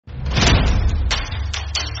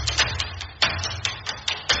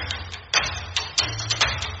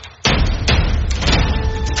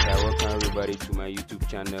YouTube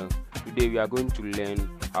channel. Today we are going to learn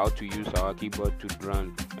how to use our keyboard to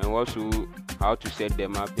drum and also how to set the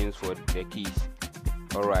mappings for the keys.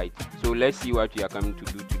 Alright, so let's see what we are coming to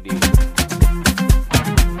do today.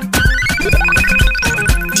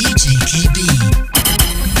 DJ KB.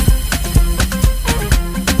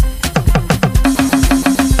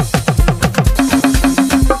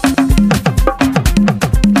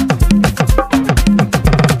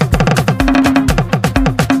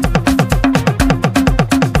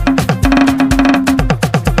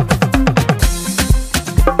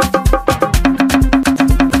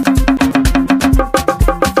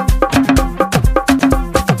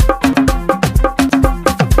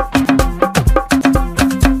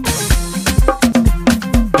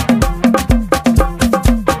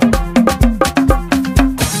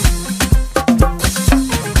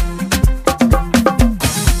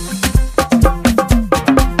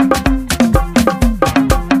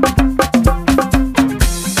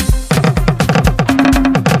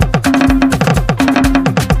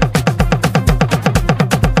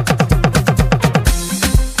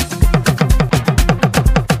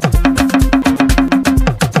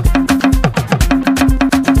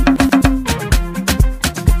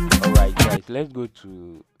 Let's go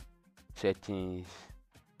to settings,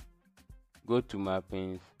 go to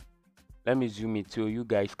mappings. Let me zoom it so you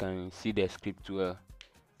guys can see the script well.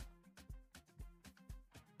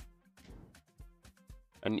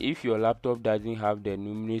 And if your laptop doesn't have the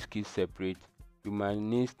numerous keys separate, you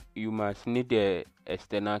must need the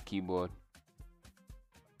external keyboard.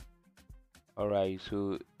 Alright,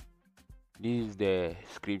 so this is the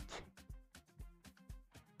script.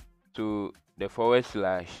 So the /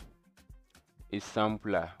 is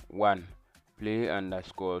sampler1 play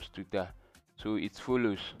underscore tutor, so it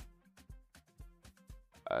follows.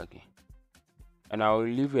 Okay, and I will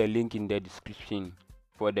leave a link in the description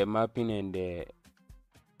for the mapping and the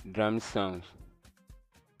drum sounds.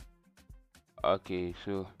 Okay,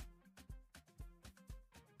 so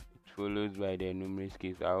it follows by the numerous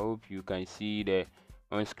keys. I hope you can see the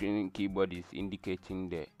on-screen keyboard is indicating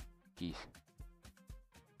the keys.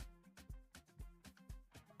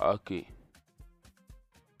 Okay,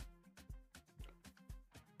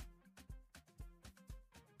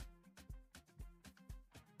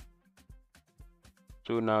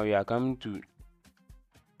 so now we are coming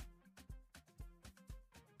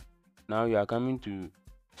to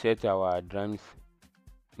set our drums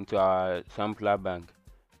into our sampler bank.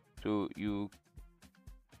 So you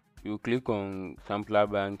click on sampler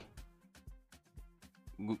bank,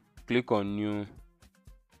 click on new,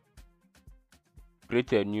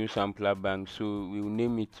 create a new sampler bank. So we will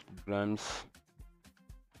name it drums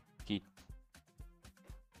kit.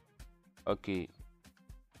 Okay,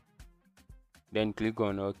 then click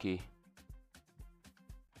on OK.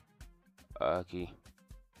 Okay,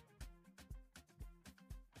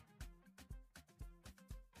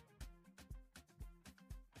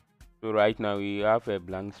 so right now we have a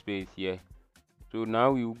blank space here. So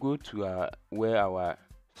now we will go to where our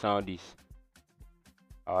sound is,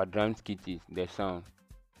 our drums kit is the sound.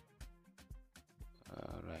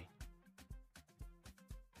 Alright,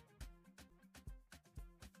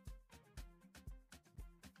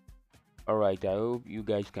 alright, I hope you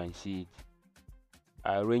guys can see it.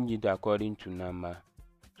 I arrange it according to number.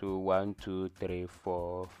 So 1 2 3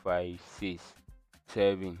 4 5 6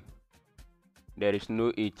 7. There is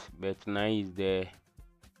no 8 but 9 is there.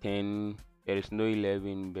 10, there is no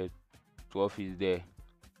 11 but 12 is there.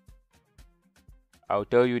 I'll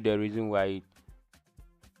tell you the reason why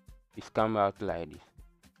it's come out like this.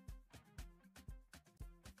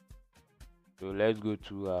 So let's go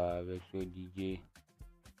to Virtual DJ.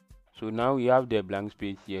 So now we have the blank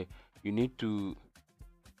space here. You need to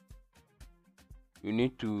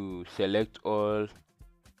select all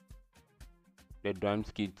the drum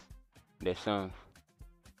kit, the sound,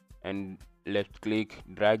 and left click,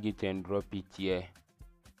 drag it and drop it here.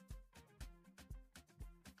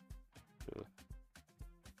 So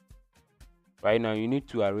right now you need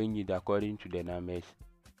to arrange it according to the numbers.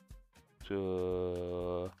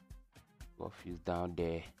 So off is down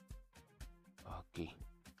there. Okay,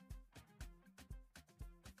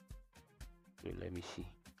 so let me see.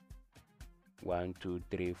 1 2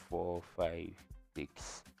 3 4 5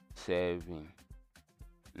 6 7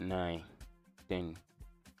 9 10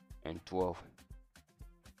 and 12.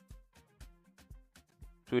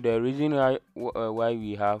 So the reason why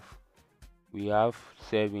we have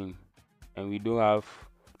 7 and we don't have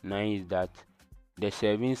 9 is that the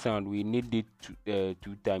 7 sound we need it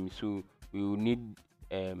 2 times, so we will need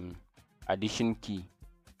addition key.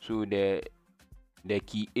 So the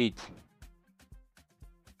key 8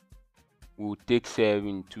 will take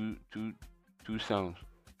two sounds.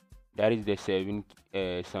 That is the 7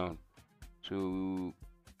 sound. So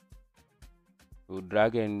we'll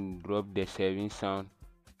drag and drop the 7 sound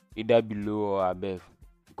either below or above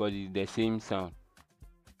because it's the same sound.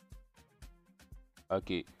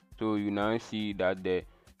 Okay, so you now see that the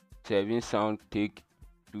 7 sound take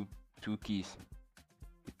two keys.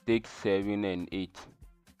 It takes 7 and 8,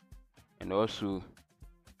 and also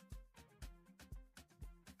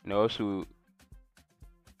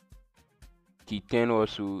key 10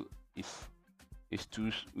 also is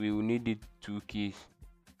two. We will need it 2 keys.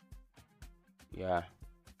 Yeah,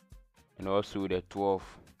 and also the 12.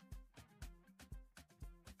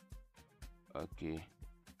 Okay,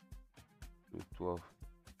 so 12.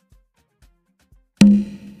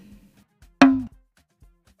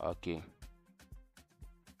 Okay,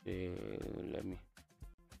 let me.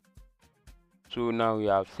 So now we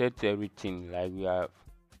have set everything, like we have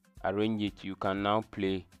arranged it. You can now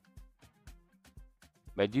play.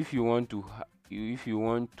 But if you want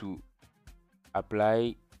to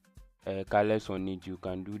apply colors on it, you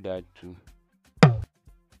can do that too.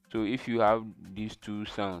 So if you have these 2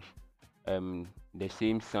 sounds, the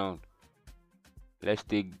same sound, let's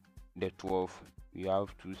take the 12. You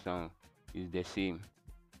have 2 sounds, is the same.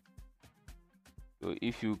 So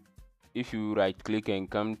if you right click and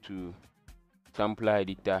come to sampler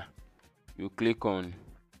editor, you click on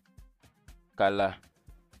color,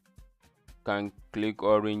 can click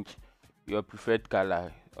orange, your preferred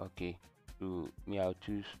color. Okay, so me, I'll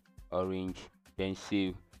choose orange, then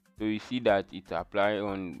save. So you see that it apply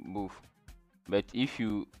on both. But if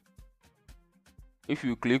you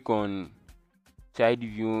click on side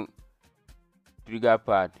view trigger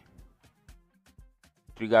pad,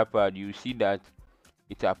 you see that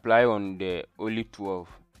it apply on the only 12,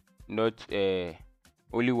 not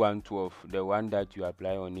only 112, the one that you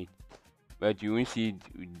apply on it. But you won't see it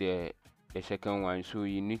with the second one, so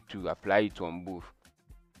you need to apply it on both.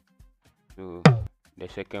 So the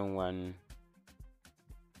second one,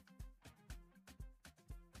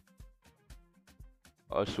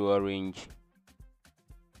 also orange,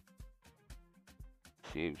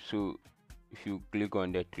 save. So if you click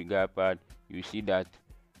on the trigger pad, you see that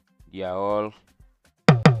they are all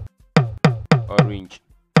orange.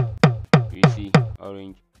 You see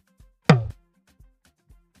orange.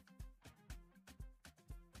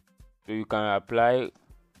 So you can apply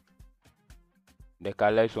the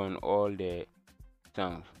colors on all the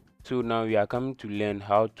sounds. So now we are coming to learn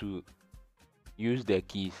how to use the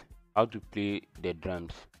keys, how to play the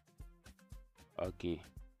drums. Okay,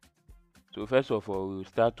 so first of all, we'll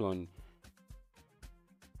start on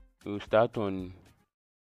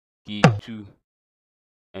key 2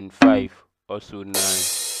 and 5, also 9.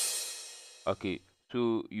 Okay,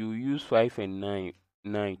 so you use 5 and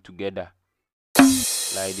 9 together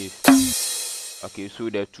like this. Okay, so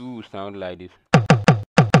the 2 will sound like this,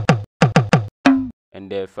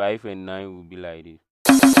 and the 5 and 9 will be like this.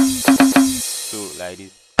 So like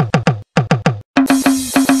this.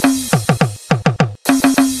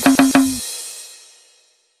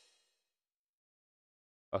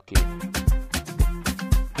 Okay.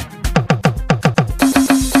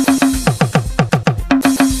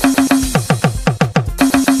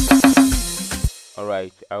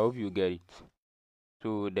 Alright, I hope you get it.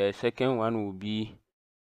 So the second one will be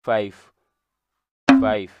 5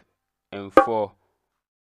 and 4,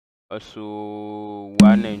 also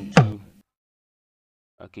 1 and 2.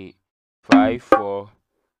 Okay, 5 4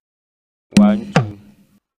 1 2.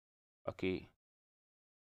 Okay,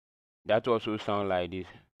 that also sound like this.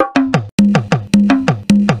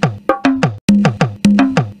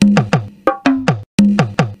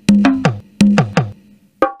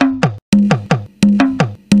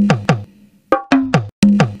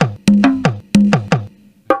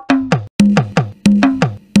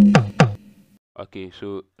 Okay,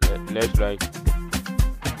 so let's write.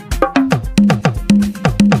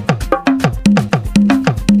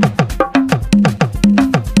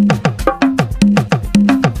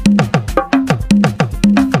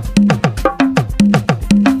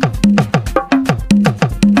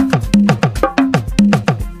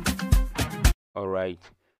 Alright,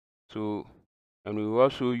 so, and we will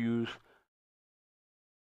also use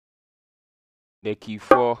the key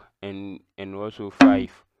 4 and also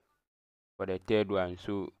 5 for the third one,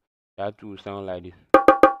 so that will sound like this.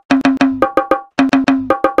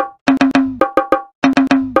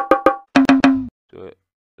 So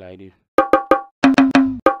like this.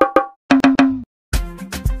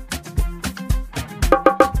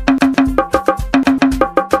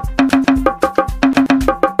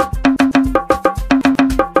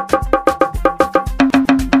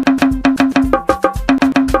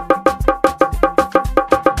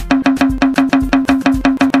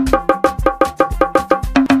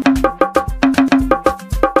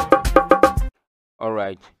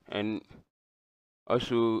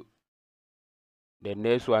 also the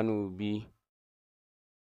next one will be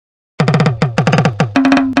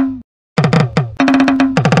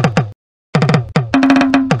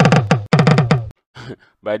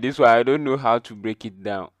but this one I don't know how to break it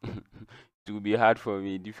down. It will be hard for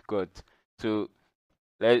me, difficult. So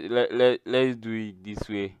let's do it this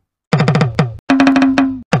way.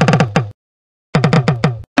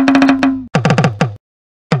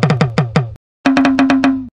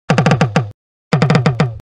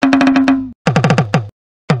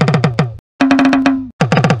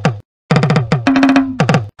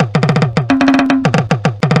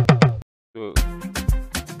 So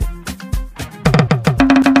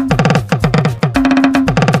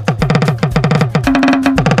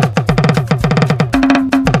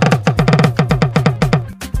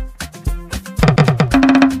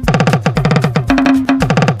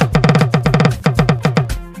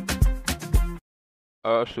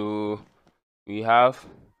also we have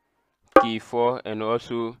key 4 and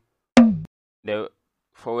also the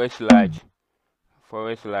forward slash.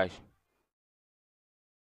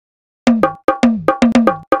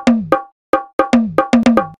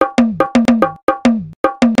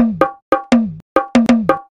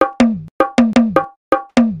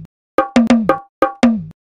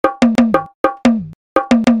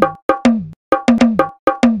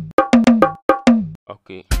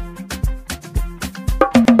 Okay.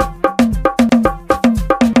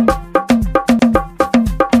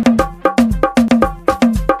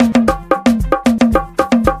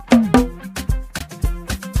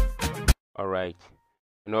 All right.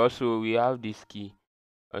 And also we have this key.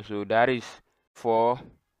 Also that is 4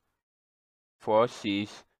 4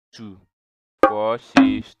 6 2 4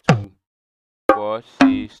 6 2 4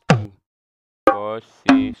 6 2 4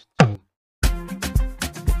 6 2.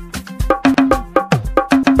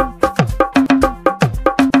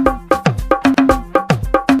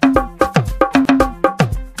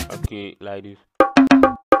 Okay, like this.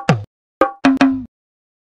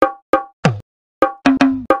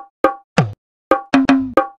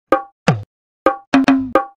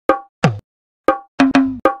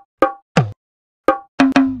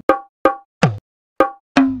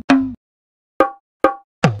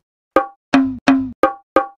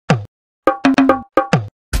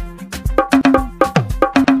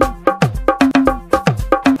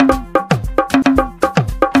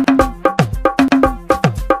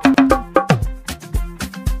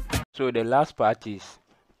 So the last part is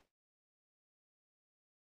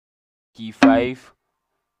key 5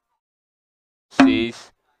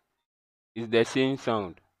 6 is the same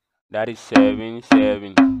sound. That is 7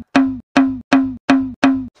 7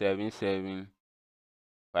 7 7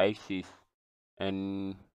 5 6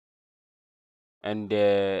 and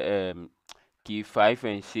the key 5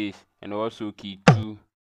 and 6 and also key 2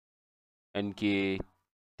 and key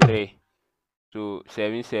 3. So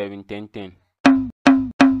 7 7 10 10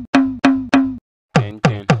 10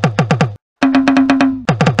 10,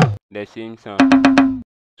 the same sound.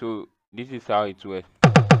 So this is how it works.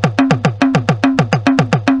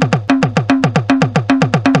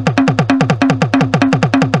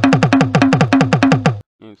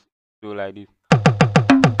 Yes, so like this.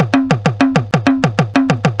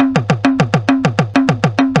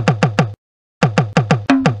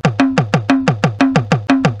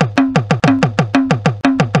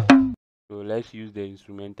 So let's use the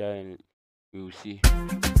instrumental and we will see.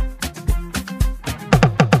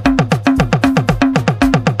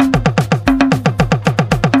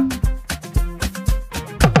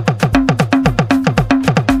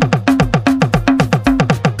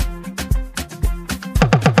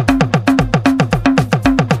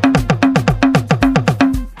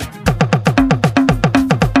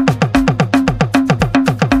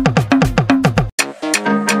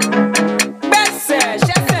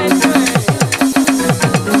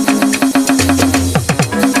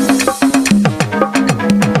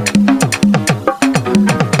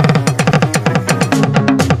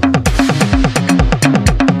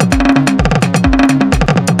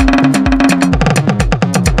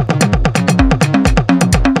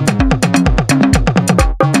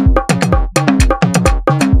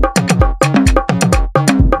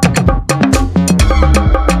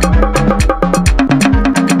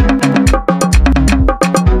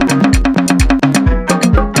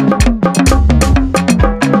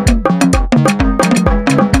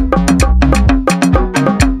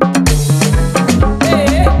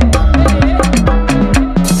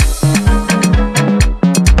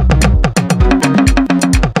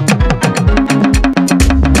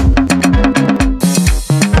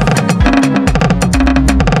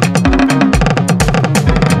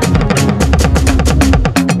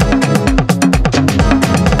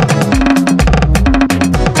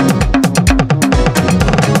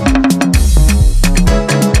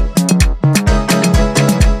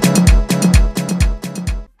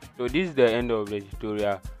 So this is the end of the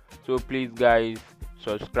tutorial. So please guys,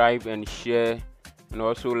 subscribe and share, and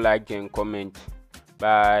also like and comment.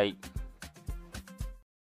 Bye.